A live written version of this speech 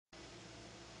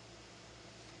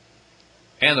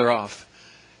And they're off.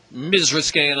 Ms.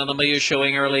 Riskay and Emilio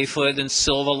showing early foot, and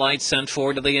Silver Light sent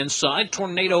forward to the inside.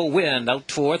 Tornado Wind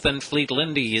out fourth, and Fleet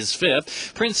Lindy is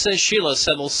fifth. Princess Sheila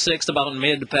settles sixth about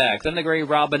mid-pack. Then the Gray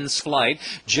Robin's Flight.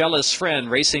 Jealous Friend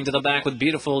racing to the back with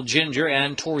Beautiful Ginger,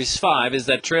 and Tori's 5 is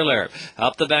that trailer.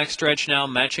 Up the back stretch now,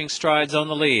 matching strides on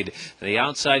the lead. The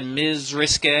outside, Ms.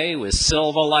 Riskay with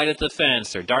Silver Light at the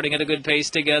fence. They're darting at a good pace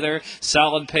together.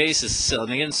 Solid pace is on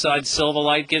the inside. Silver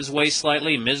Light gives way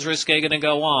slightly. Ms. Riskay going to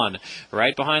go on.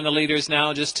 Right behind the leaders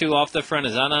now, just two off the front,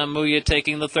 is Anna Amuya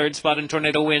taking the third spot, and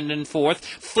Tornado Wind in fourth.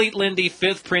 Fleet Lindy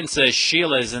fifth. Princess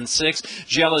Sheila is in sixth.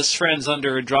 Jealous Friends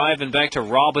under a drive, and back to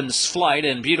Robin's Flight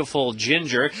and Beautiful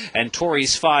Ginger, and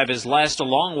Tori's 5 is last a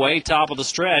long way, top of the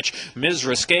stretch. Ms.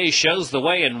 Riskay shows the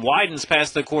way and widens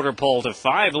past the quarter pole to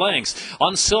 5 lengths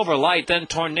on Silver Light. Then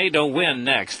Tornado Wind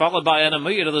next, followed by Anna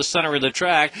Amuya to the center of the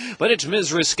track, but it's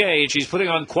Ms. Riskay. She's putting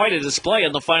on quite a display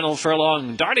in the final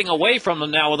furlong, darting away from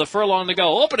them now with a furlong to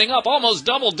go. Opening up almost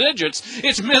double digits,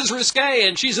 it's Ms. Riskay,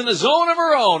 and she's in a zone of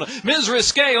her own. Ms.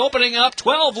 Riskay opening up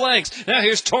 12 lengths. Now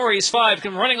here's Tori's 5,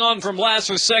 running on from last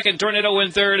for second. Tornado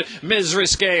in third. Ms.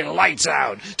 Riskay lights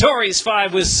out. Tori's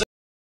 5 was